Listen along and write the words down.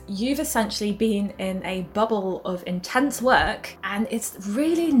you've essentially been in a bubble of intense work, and it's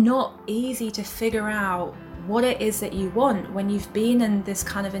really not easy to figure out what it is that you want when you've been in this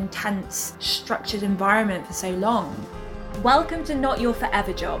kind of intense, structured environment for so long. Welcome to Not Your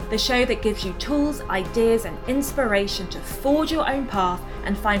Forever Job, the show that gives you tools, ideas, and inspiration to forge your own path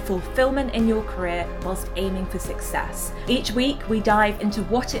and find fulfillment in your career whilst aiming for success. Each week, we dive into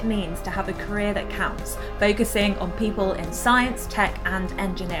what it means to have a career that counts, focusing on people in science, tech, and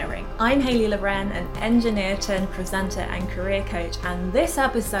engineering. I'm Hayley Loren, an engineer turned presenter and career coach, and this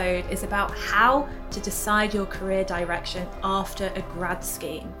episode is about how to decide your career direction after a grad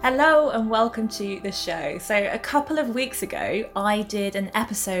scheme. Hello and welcome to the show. So a couple of weeks ago, I did an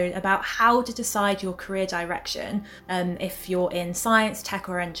episode about how to decide your career direction if you're in science, tech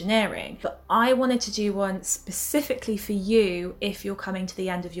or engineering. But I wanted to do one specifically for you if you're coming to the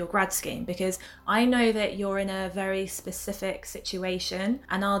end of your grad scheme, because I know that you're in a very specific situation,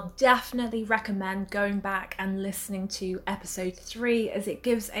 and I'll definitely recommend going back and listening to episode 3 as it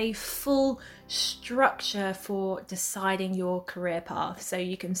gives a full structure for deciding your career path. So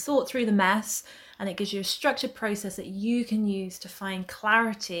you can sort through the mess, and it gives you a structured process that you can use to find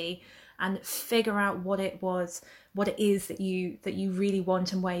clarity and figure out what it is that you really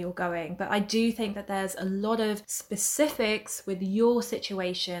want and where you're going. But I do think that there's a lot of specifics with your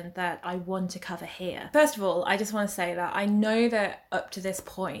situation that I want to cover here. First of all, I just want to say that I know that up to this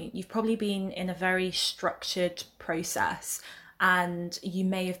point, you've probably been in a very structured process, and you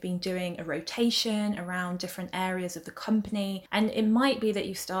may have been doing a rotation around different areas of the company. And it might be that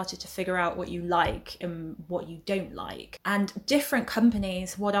you started to figure out what you like and what you don't like. And different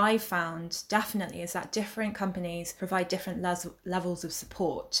companies, what I've found definitely is that different companies provide different levels of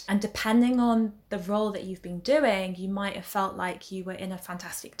support. And depending on the role that you've been doing, you might have felt like you were in a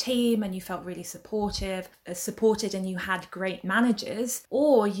fantastic team and you felt really supported and you had great managers,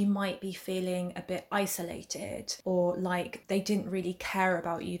 or you might be feeling a bit isolated or like they didn't really care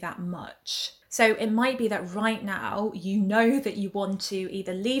about you that much. So it might be that right now you know that you want to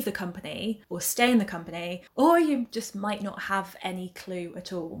either leave the company or stay in the company, or you just might not have any clue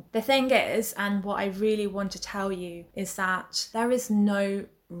at all. The thing is, and what I really want to tell you, is that there is no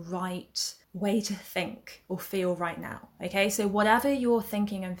right way to think or feel right now. Okay, so whatever you're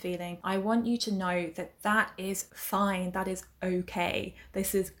thinking and feeling, I want you to know that that is fine, that is okay,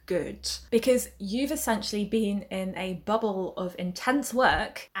 this is good, because you've essentially been in a bubble of intense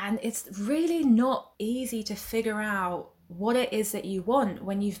work, and it's really not easy to figure out what it is that you want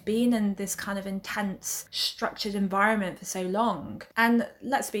when you've been in this kind of intense, structured environment for so long. And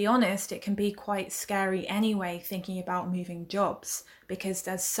let's be honest, it can be quite scary anyway, thinking about moving jobs, because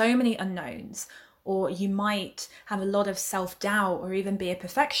there's so many unknowns. Or you might have a lot of self-doubt or even be a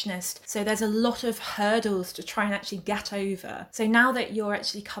perfectionist. So there's a lot of hurdles to try and actually get over. So now that you're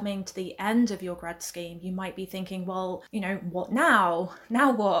actually coming to the end of your grad scheme, you might be thinking, well, what now?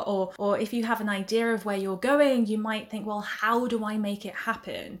 Now what? Or if you have an idea of where you're going, you might think, well, how do I make it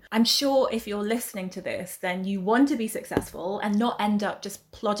happen? I'm sure if you're listening to this, then you want to be successful and not end up just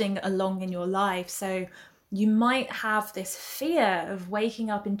plodding along in your life. So you might have this fear of waking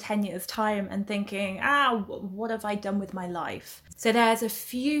up in 10 years' time and thinking, what have I done with my life? So there's a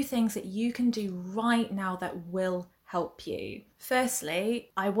few things that you can do right now that will help you.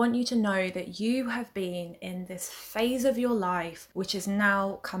 Firstly, I want you to know that you have been in this phase of your life which is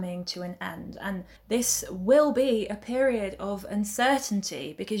now coming to an end. And this will be a period of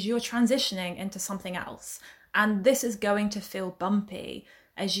uncertainty because you're transitioning into something else. And this is going to feel bumpy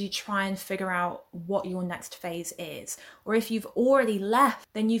as you try and figure out what your next phase is. Or if you've already left,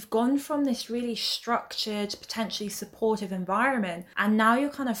 then you've gone from this really structured, potentially supportive environment, and now you're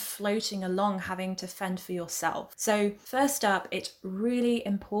kind of floating along having to fend for yourself. So first up, it's really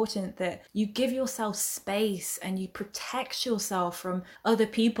important that you give yourself space and you protect yourself from other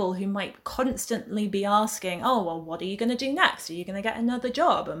people who might constantly be asking, oh, well, what are you going to do next? Are you going to get another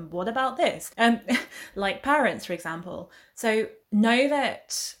job? And what about this? Like parents, for example. So know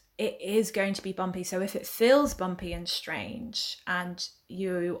that it is going to be bumpy. So if it feels bumpy and strange and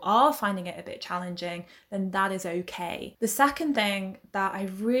you are finding it a bit challenging, then that is okay. The second thing that I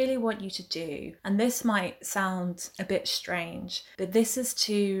really want you to do, and this might sound a bit strange, but this is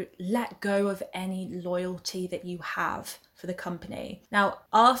to let go of any loyalty that you have for the company. Now,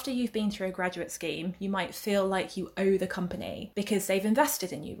 after you've been through a graduate scheme, you might feel like you owe the company because they've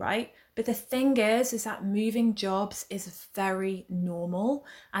invested in you, right? But the thing is that moving jobs is very normal,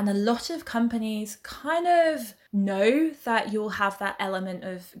 and a lot of companies kind of know that you'll have that element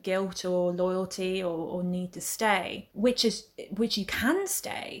of guilt or loyalty or need to stay, which you can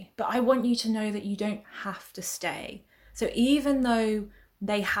stay, but I want you to know that you don't have to stay. So even though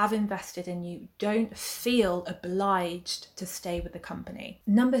they have invested in you. Don't feel obliged to stay with the company.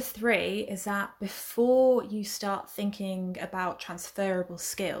 Number 3 is that before you start thinking about transferable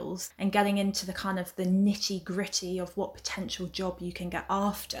skills and getting into the kind of the nitty gritty of what potential job you can get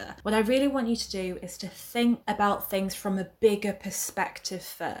after, what I really want you to do is to think about things from a bigger perspective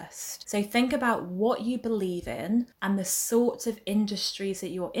first. So think about what you believe in and the sorts of industries that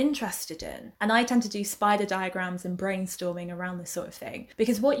you're interested in. And I tend to do spider diagrams and brainstorming around this sort of thing,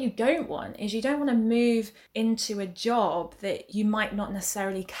 because what you don't want is you don't want to move into a job that you might not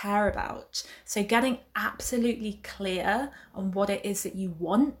necessarily care about. So getting absolutely clear on what it is that you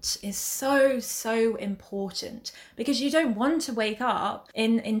want is so important, because you don't want to wake up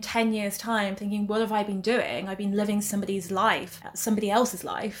in 10 years time thinking, what have I been doing? I've been living somebody else's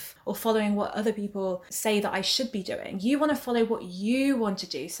life, or following what other people say that I should be doing. You want to follow what you want to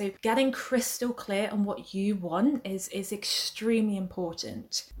do. So getting crystal clear on what you want is extremely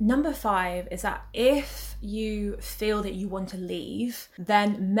important. Number 5 is that if you feel that you want to leave,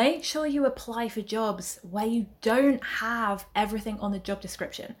 then make sure you apply for jobs where you don't have everything on the job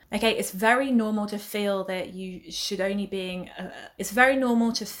description. Okay, it's very normal to feel that you should only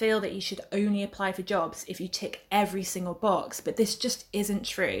apply for jobs if you tick every single box, but this just isn't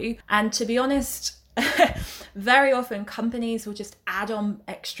true. And to be honest, very often companies will just add on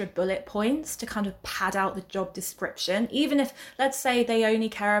extra bullet points to kind of pad out the job description. Even if, let's say, they only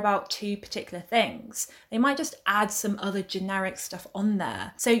care about 2 particular things, they might just add some other generic stuff on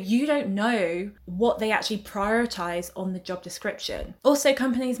there. So you don't know what they actually prioritize on the job description. Also,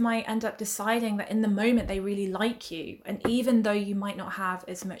 companies might end up deciding that in the moment they really like you, and even though you might not have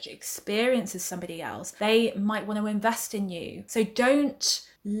as much experience as somebody else, they might want to invest in you. So don't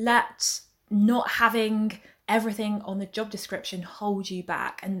let not having everything on the job description hold you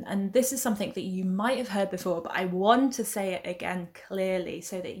back. And this is something that you might have heard before, but I want to say it again clearly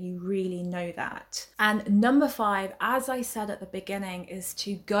so that you really know that. And number 5, as I said at the beginning, is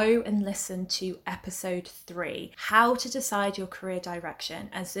to go and listen to episode 3, how to decide your career direction,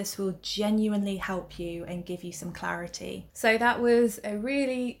 as this will genuinely help you and give you some clarity. So that was a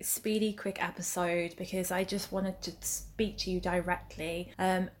really speedy, quick episode because I just wanted to speak to you directly,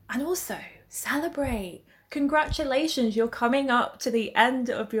 and also celebrate. Congratulations, you're coming up to the end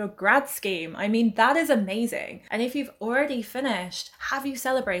of your grad scheme. I mean, that is amazing. And if you've already finished, have you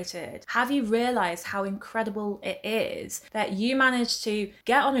celebrated? Have you realized how incredible it is that you managed to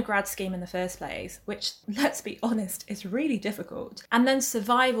get on a grad scheme in the first place, which, let's be honest, is really difficult, and then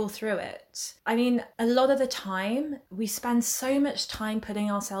survive all through it? I mean, a lot of the time, we spend so much time putting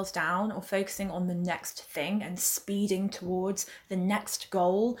ourselves down or focusing on the next thing and speeding towards the next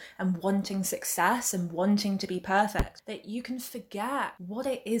goal and wanting success and wanting to be perfect, that you can forget what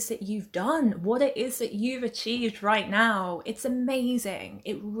it is that you've done, what it is that you've achieved right now. It's amazing.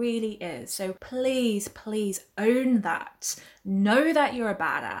 It really is. So please own that. Know that you're a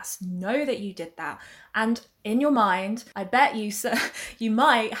badass. Know that you did that. And in your mind, I bet you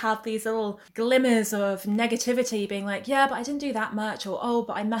might have these little glimmers of negativity being like, yeah, but I didn't do that much, or oh,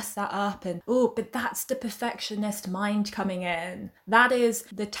 but I messed that up, and oh, but that's the perfectionist mind coming in. That is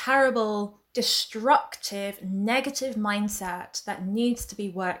the terrible, destructive, negative mindset that needs to be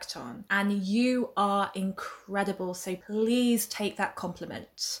worked on. And you are incredible. So please take that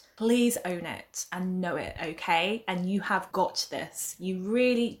compliment. Please own it and know it, okay? And you have got this. You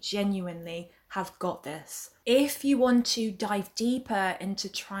really genuinely have got this. If you want to dive deeper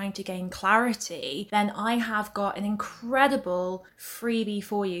into trying to gain clarity, then I have got an incredible freebie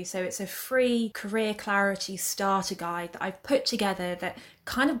for you. So it's a free career clarity starter guide that I've put together that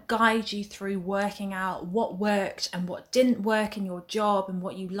kind of guides you through working out what worked and what didn't work in your job and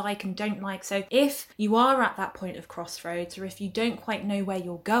what you like and don't like. So if you are at that point of crossroads, or if you don't quite know where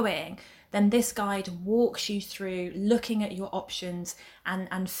you're going, then this guide walks you through looking at your options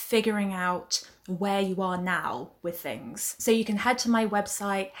and figuring out where you are now with things. So you can head to my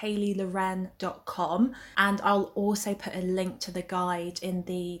website, hayleyloren.com, and I'll also put a link to the guide in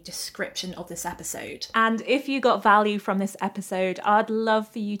the description of this episode. And if you got value from this episode, I'd love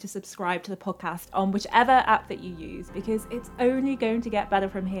for you to subscribe to the podcast on whichever app that you use, because it's only going to get better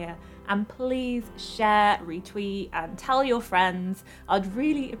from here. And please share, retweet, and tell your friends. I'd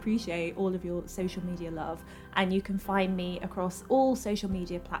really appreciate all of your social media love. And you can find me across all social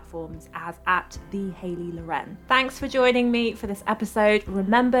media platforms as @TheHayleyLoren. Thanks for joining me for this episode.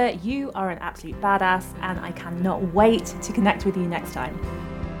 Remember, you are an absolute badass, and I cannot wait to connect with you next time.